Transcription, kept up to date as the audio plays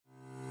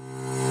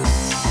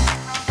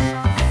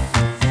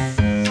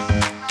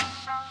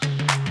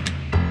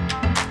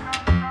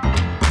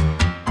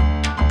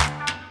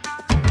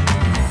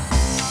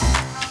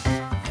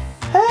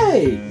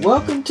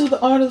Welcome to the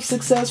Art of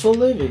Successful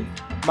Living.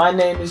 My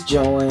name is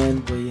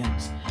Joanne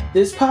Williams.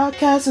 This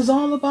podcast is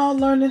all about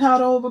learning how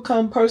to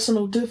overcome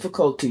personal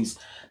difficulties,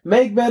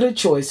 make better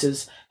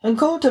choices, and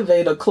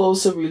cultivate a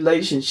closer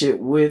relationship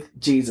with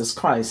Jesus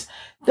Christ.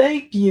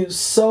 Thank you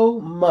so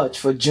much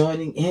for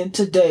joining in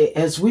today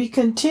as we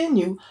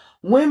continue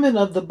Women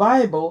of the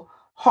Bible,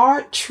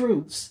 Hard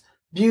Truths,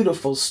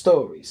 Beautiful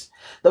Stories.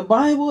 The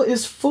Bible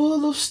is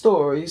full of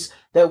stories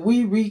that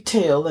we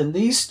retell, and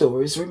these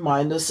stories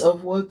remind us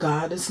of what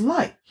God is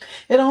like.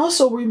 It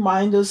also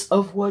reminds us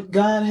of what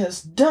God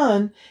has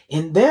done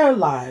in their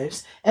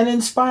lives and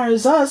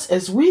inspires us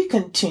as we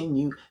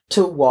continue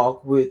to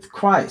walk with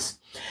Christ.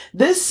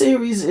 This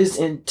series is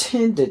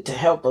intended to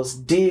help us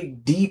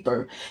dig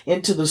deeper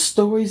into the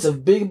stories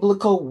of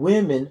biblical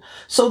women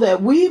so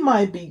that we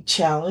might be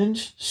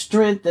challenged,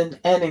 strengthened,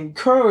 and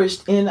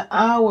encouraged in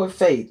our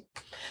faith.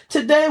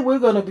 Today we're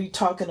going to be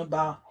talking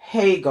about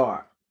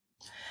Hagar.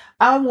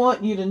 I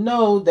want you to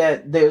know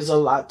that there's a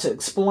lot to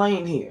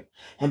explain here.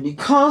 And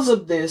because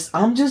of this,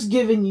 I'm just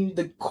giving you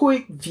the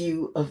quick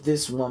view of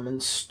this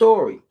woman's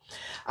story.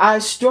 I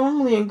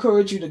strongly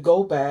encourage you to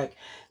go back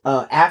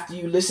after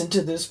you listen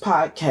to this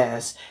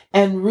podcast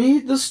and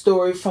read the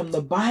story from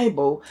the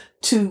Bible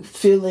to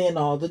fill in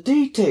all the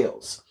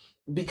details.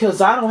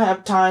 Because I don't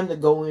have time to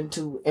go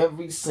into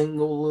every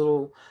single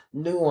little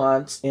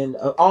nuance. And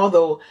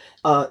although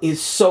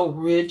it's so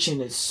rich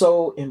and it's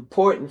so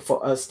important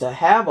for us to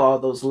have all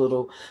those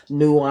little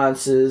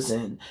nuances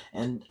and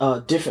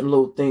different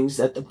little things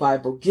that the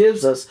Bible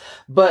gives us,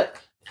 but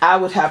I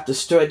would have to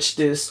stretch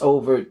this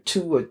over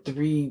 2 or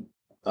 3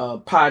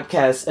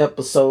 podcast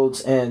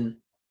episodes, and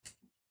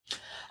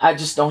I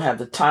just don't have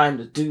the time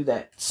to do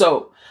that.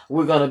 So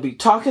we're going to be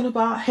talking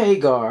about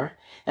Hagar,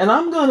 and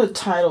I'm going to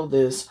title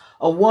this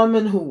A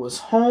Woman Who Was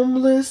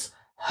Homeless,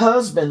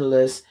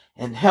 Husbandless,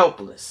 and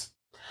Helpless.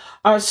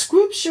 Our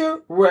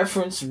scripture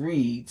reference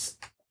reads,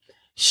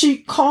 "She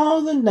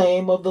called the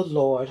name of the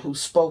Lord who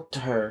spoke to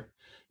her,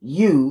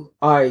 'You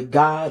are a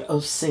God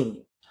of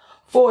seeing.'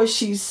 For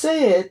she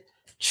said,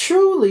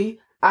 'Truly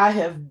I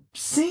have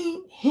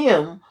seen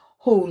him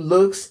who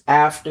looks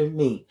after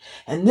me.'"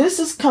 And this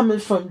is coming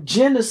from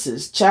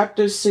Genesis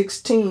chapter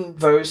 16,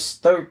 verse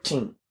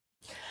 13.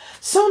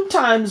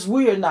 Sometimes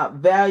we are not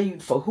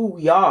valued for who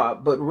we are,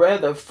 but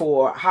rather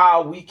for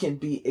how we can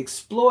be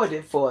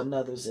exploited for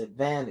another's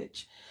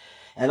advantage.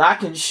 And I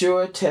can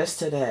sure attest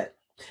to that.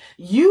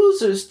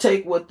 Users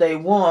take what they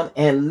want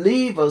and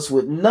leave us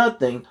with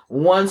nothing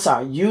once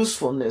our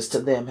usefulness to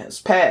them has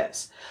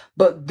passed.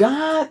 But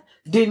God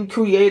didn't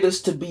create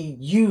us to be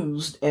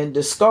used and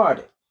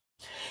discarded.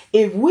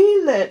 If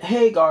we let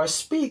Hagar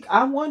speak,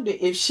 I wonder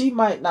if she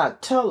might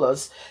not tell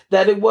us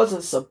that it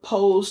wasn't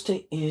supposed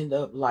to end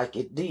up like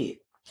it did.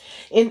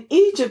 In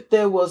Egypt,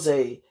 there was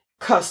a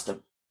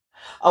custom.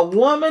 A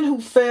woman who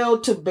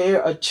failed to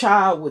bear a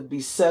child would be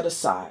set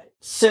aside,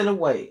 sent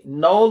away,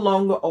 no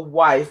longer a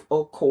wife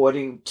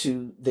according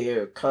to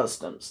their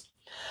customs.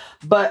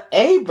 But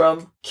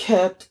Abram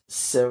kept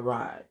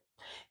Sarai,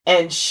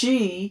 and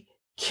she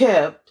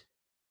kept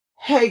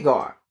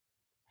Hagar.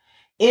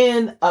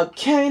 In a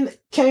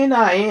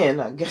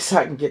Canaan, I guess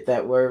I can get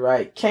that word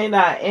right,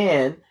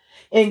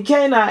 in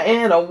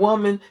Canaan, a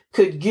woman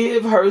could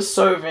give her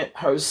servant,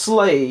 her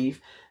slave,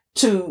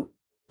 to,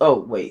 oh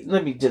wait,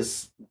 let me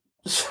just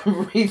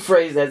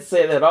rephrase that,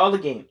 say that all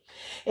again.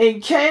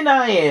 In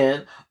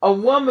Canaan, a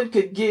woman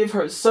could give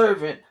her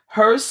servant,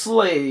 her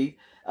slave,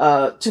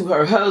 to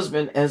her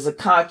husband as a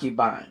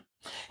concubine,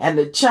 and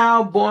the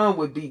child born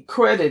would be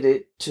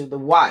credited to the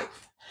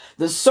wife.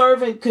 The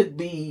servant could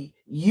be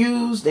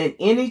used in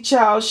any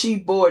child she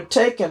bore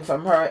taken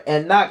from her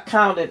and not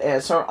counted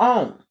as her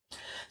own.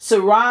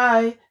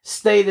 Sarai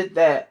stated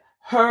that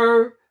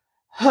her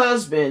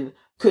husband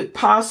could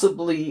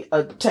possibly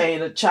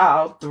obtain a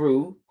child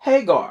through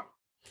Hagar.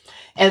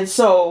 And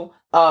so,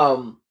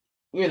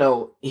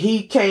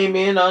 he came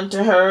in unto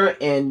her,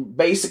 and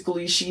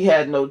basically she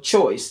had no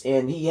choice,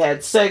 and he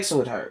had sex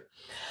with her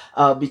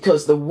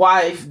because the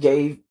wife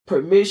gave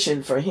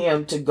permission for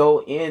him to go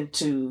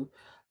into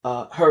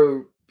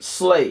her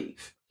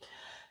slave.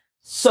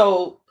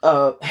 So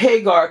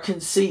Hagar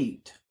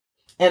conceived.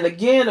 And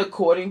again,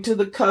 according to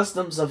the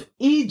customs of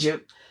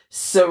Egypt,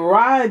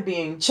 Sarai,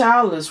 being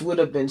childless, would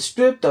have been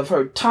stripped of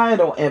her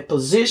title and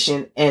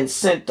position and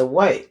sent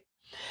away.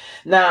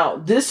 Now,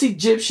 this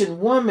Egyptian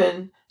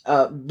woman,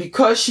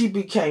 because she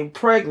became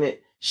pregnant,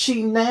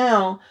 she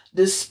now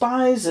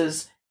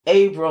despises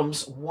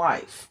Abram's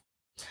wife.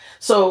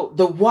 So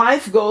the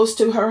wife goes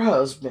to her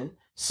husband,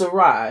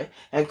 Sarai,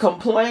 and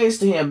complains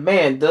to him,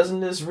 "Man, doesn't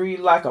this read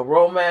like a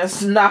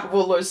romance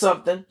novel or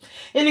something?"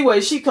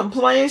 Anyway, she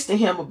complains to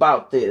him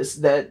about this,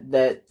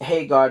 that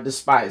Hagar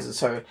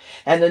despises her.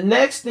 And the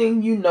next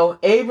thing you know,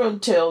 Abram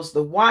tells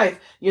the wife,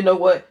 "You know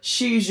what?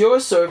 She's your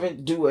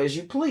servant. Do as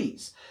you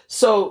please."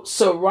 So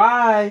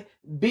Sarai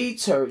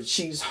beats her.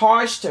 She's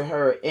harsh to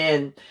her,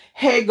 and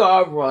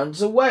Hagar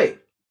runs away.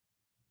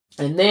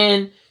 And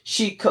then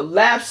she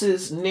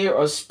collapses near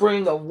a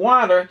spring of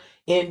water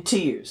in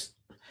tears.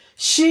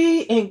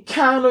 She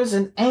encounters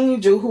an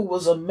angel who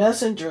was a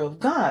messenger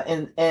of God.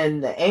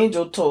 And the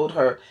angel told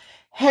her,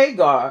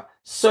 Hagar,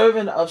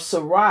 servant of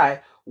Sarai,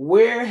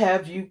 where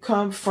have you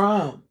come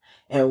from?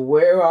 And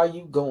where are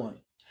you going?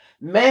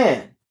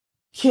 Man,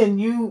 can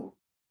you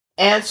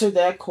answer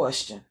that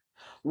question?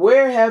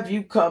 Where have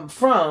you come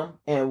from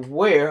and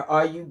where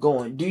are you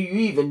going? Do you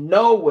even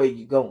know where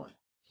you're going?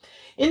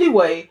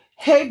 Anyway,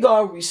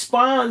 Hagar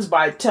responds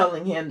by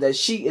telling him that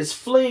she is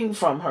fleeing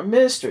from her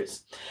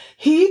mistress.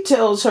 He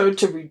tells her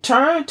to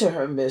return to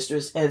her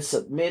mistress and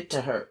submit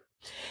to her.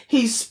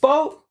 He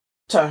spoke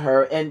to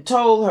her and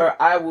told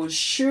her, I will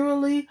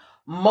surely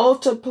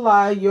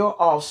multiply your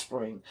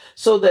offspring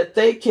so that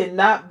they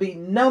cannot be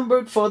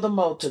numbered for the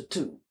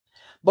multitude.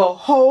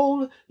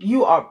 Behold,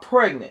 you are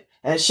pregnant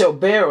and shall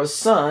bear a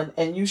son,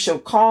 and you shall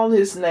call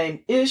his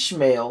name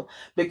Ishmael,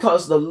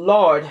 because the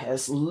Lord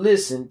has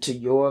listened to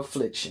your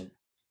affliction.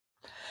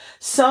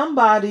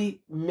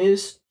 Somebody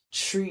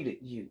mistreated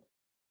you.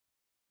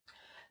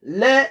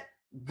 Let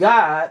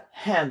God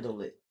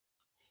handle it.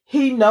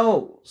 He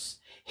knows,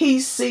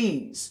 he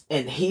sees,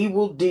 and he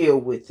will deal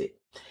with it.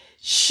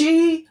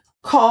 She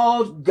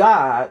called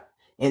God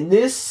in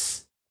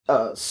this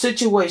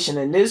situation,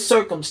 in this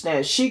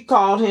circumstance, she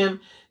called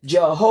him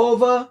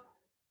Jehovah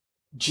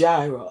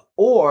Jireh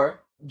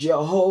or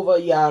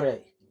Jehovah Yireh,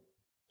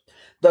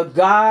 the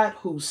God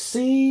who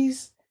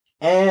sees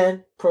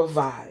and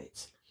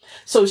provides.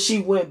 So she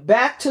went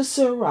back to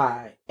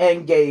Sarai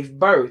and gave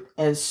birth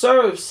and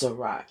served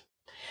Sarai.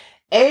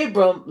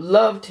 Abram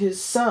loved his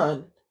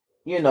son,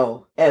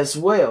 as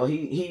well.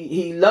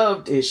 He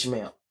loved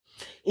Ishmael.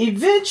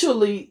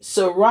 Eventually,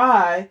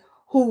 Sarai,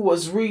 who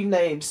was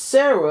renamed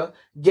Sarah,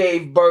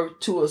 gave birth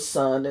to a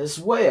son as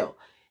well.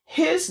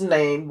 His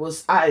name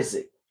was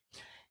Isaac.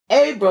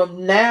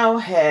 Abram now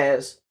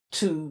has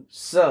 2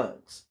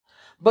 sons.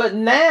 But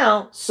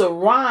now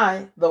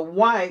Sarai, the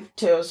wife,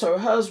 tells her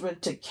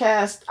husband to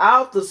cast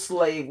out the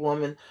slave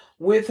woman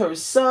with her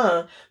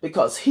son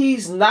because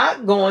he's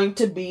not going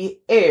to be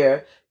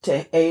heir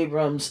to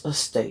Abram's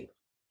estate,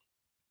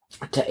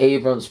 to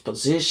Abram's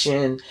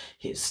position,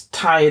 his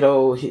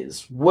title,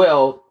 his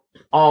wealth,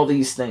 all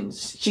these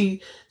things.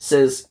 She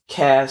says,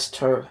 cast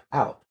her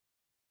out.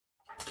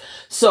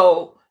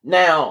 So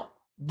now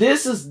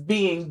this is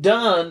being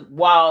done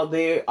while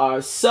they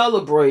are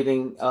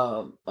celebrating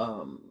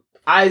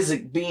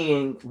Isaac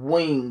being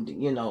weaned,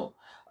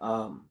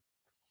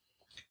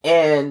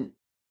 and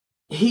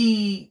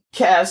he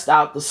cast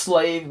out the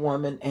slave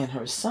woman and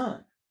her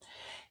son.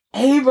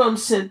 Abram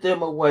sent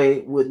them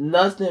away with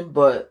nothing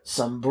but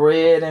some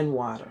bread and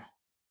water.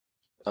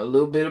 A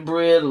little bit of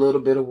bread, a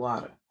little bit of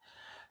water.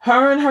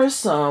 Her and her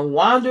son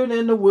wandered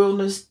in the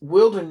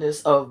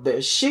wilderness of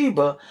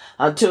Beersheba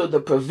until the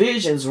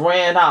provisions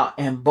ran out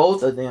and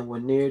both of them were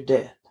near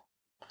death.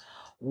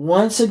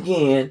 Once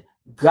again,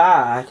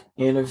 God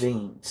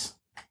intervenes.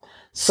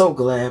 So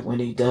glad when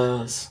he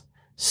does.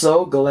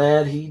 So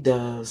glad he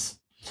does.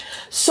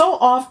 So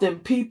often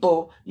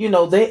people,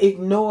 they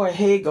ignore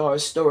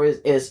Hagar's story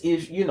as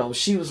if,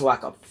 she was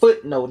like a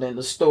footnote in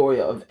the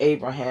story of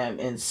Abraham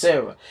and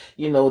Sarah.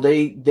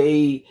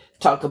 They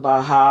talk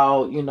about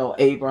how,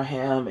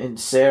 Abraham and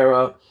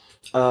Sarah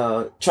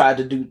tried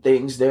to do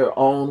things their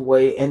own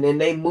way. And then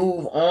they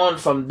move on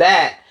from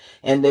that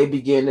and they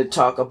begin to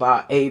talk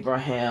about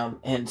Abraham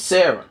and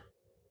Sarah.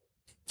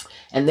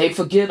 And they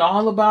forget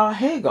all about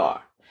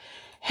Hagar.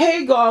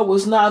 Hagar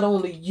was not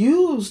only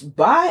used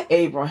by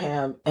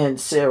Abraham and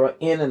Sarah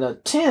in an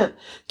attempt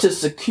to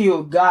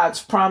secure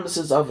God's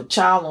promises of a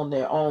child on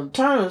their own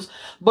terms,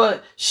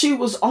 but she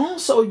was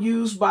also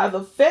used by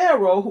the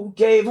Pharaoh who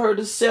gave her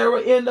to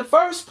Sarah in the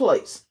first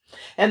place.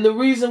 And the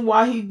reason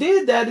why he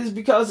did that is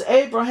because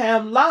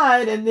Abraham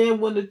lied, and then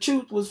when the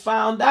truth was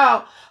found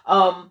out,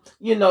 the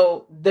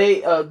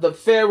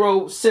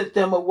Pharaoh sent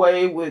them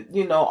away with,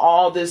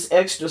 all this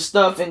extra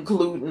stuff,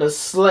 including a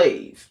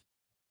slave,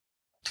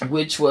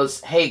 which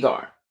was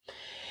Hagar.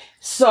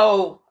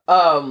 So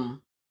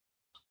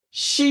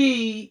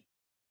she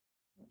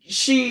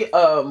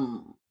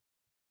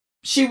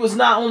was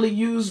not only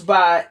used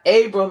by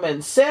Abram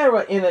and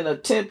Sarah in an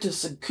attempt to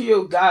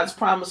secure God's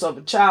promise of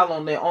a child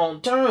on their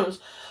own terms,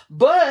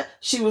 but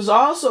she was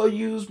also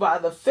used by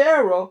the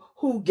Pharaoh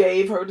who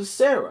gave her to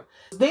Sarah,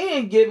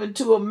 then given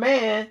to a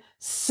man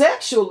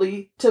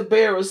sexually to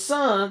bear a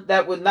son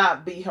that would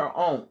not be her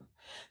own.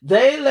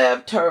 They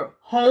left her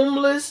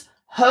homeless,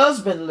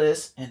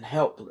 husbandless, and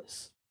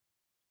helpless.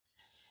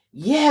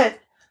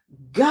 Yet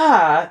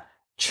God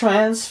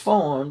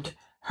transformed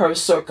her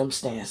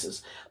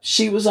circumstances.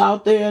 She was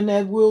out there in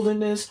that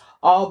wilderness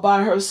all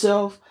by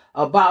herself,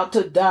 about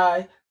to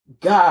die.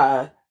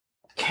 God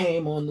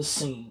came on the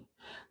scene.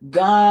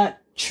 God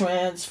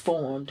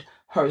transformed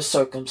her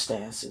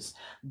circumstances.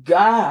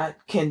 God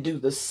can do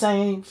the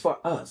same for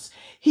us.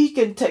 He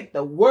can take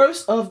the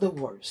worst of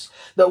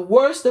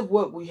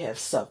what we have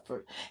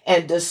suffered,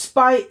 and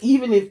despite,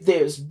 even if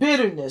there's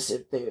bitterness,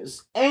 if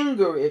there's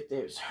anger, if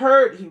there's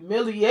hurt,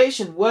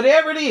 humiliation,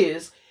 whatever it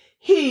is,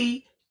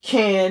 he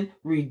can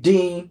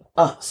redeem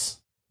us.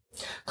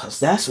 Because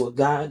that's what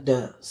God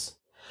does.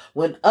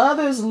 When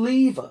others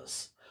leave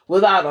us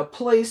without a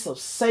place of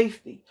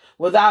safety,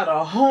 without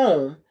a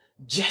home,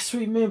 just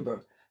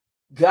remember,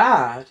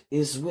 God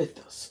is with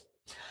us.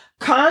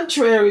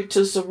 Contrary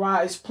to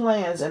Sarai's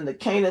plans and the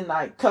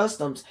Canaanite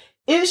customs,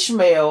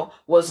 Ishmael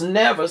was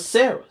never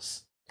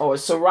Sarah's or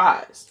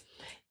Sarai's.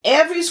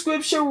 Every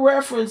scripture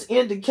reference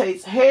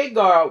indicates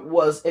Hagar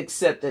was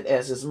accepted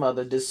as his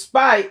mother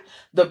despite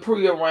the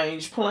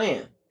prearranged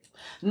plan.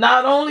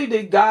 Not only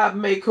did God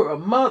make her a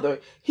mother,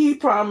 he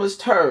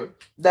promised her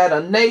that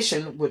a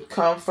nation would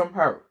come from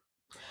her.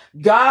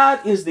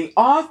 God is the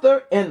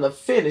author and the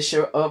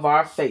finisher of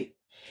our faith.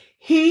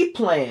 He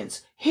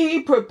plans, he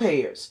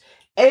prepares.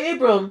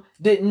 Abram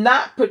did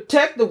not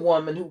protect the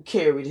woman who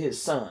carried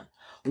his son.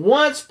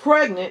 Once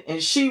pregnant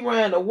and she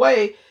ran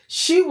away,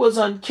 she was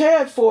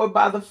uncared for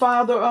by the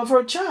father of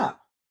her child.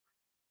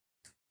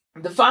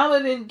 The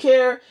father didn't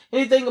care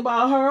anything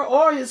about her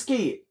or his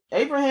kid.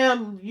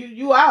 Abraham,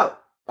 you out.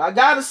 I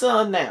got a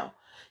son now.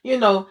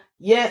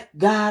 Yet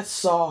God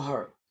saw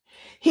her.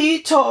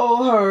 He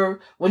told her,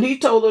 when he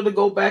told her to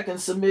go back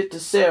and submit to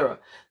Sarah.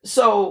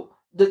 So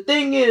the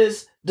thing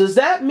is, does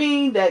that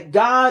mean that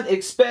God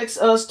expects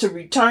us to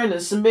return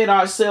and submit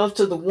ourselves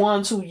to the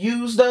ones who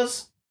used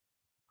us?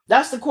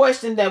 That's the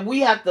question that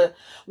we have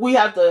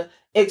to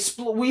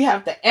explore. We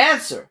have to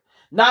answer,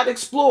 not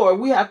explore.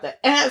 We have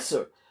to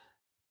answer.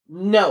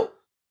 No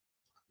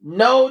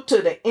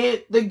to the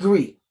nth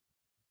degree.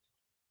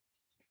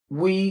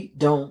 We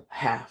don't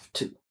have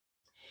to.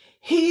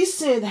 He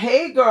sent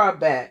Hagar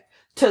back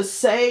to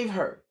save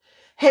her.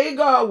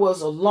 Hagar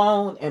was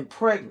alone and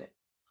pregnant.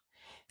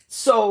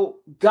 So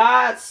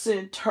God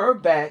sent her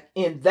back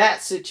in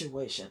that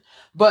situation.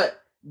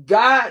 But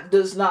God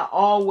does not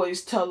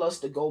always tell us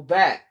to go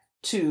back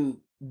to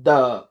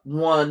the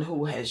one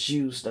who has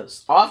used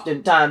us.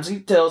 Oftentimes he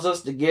tells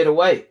us to get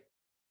away,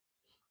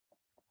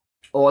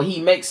 or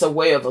he makes a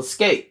way of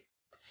escape.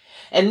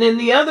 And then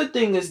the other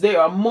thing is, there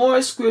are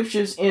more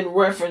scriptures in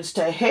reference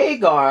to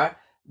Hagar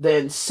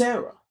than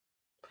Sarah.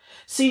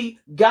 See,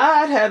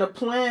 God had a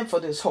plan for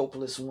this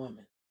hopeless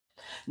woman,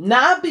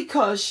 not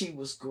because she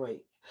was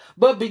great,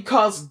 but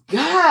because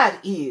God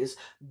is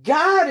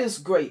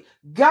great.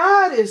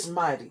 God is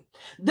mighty.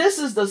 This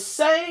is the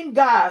same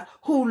God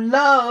who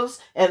loves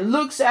and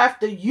looks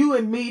after you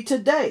and me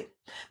today.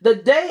 The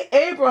day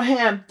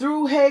Abraham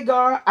threw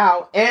Hagar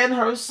out and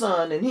her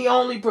son, and he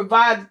only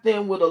provided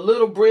them with a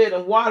little bread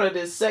and water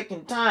this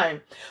second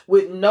time,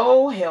 with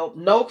no help,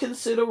 no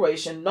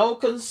consideration, no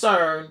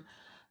concern,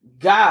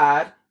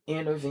 God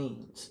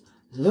intervenes.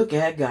 Look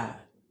at God.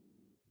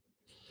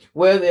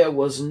 Where there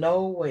was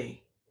no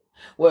way,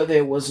 where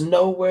there was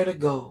nowhere to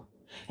go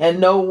and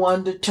no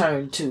one to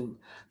turn to,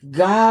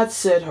 God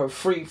set her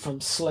free from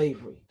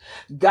slavery.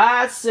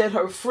 God set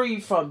her free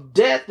from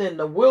death in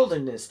the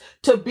wilderness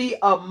to be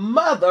a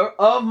mother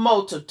of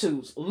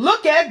multitudes.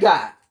 Look at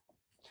God.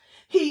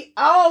 He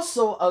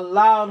also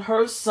allowed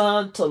her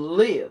son to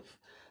live.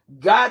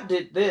 God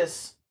did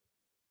this.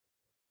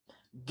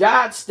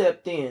 God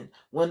stepped in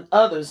when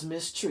others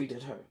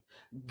mistreated her.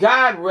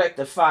 God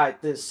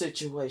rectified this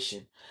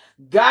situation.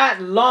 God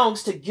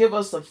longs to give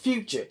us a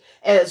future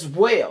as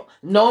well,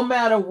 no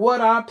matter what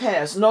our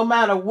past, no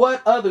matter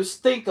what others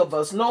think of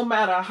us, no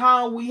matter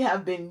how we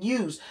have been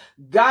used.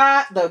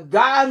 God, the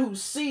God who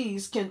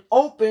sees, can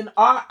open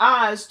our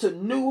eyes to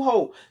new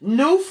hope,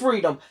 new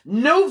freedom,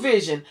 new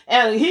vision,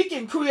 and he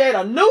can create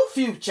a new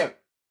future.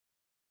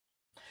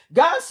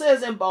 God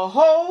says, and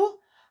behold,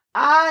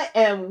 I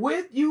am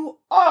with you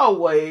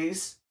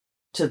always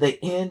to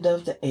the end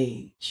of the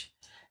age.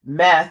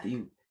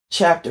 Matthew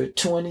chapter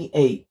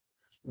 28,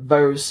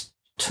 verse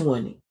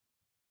 20.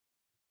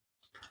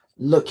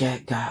 Look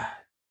at God.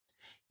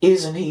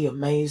 Isn't he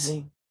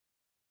amazing?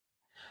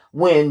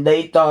 When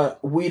they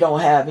thought we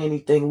don't have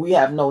anything, we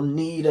have no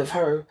need of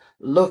her,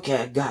 look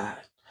at God.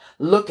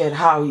 Look at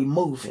how he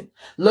moving.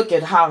 Look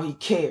at how he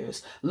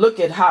cares. Look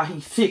at how he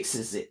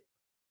fixes it.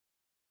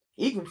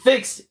 He can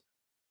fix it.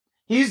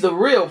 He's the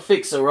real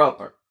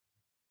fixer-upper.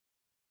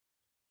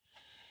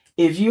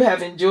 If you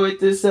have enjoyed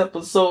this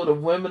episode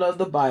of Women of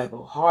the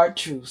Bible, Hard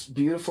Truths,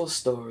 Beautiful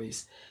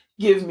Stories,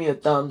 give me a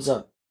thumbs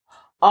up.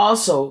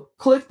 Also,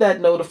 click that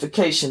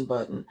notification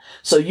button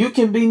so you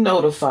can be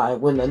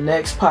notified when the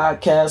next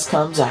podcast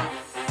comes out.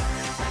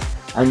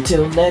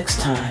 Until next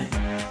time,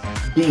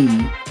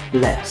 be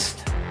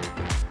blessed.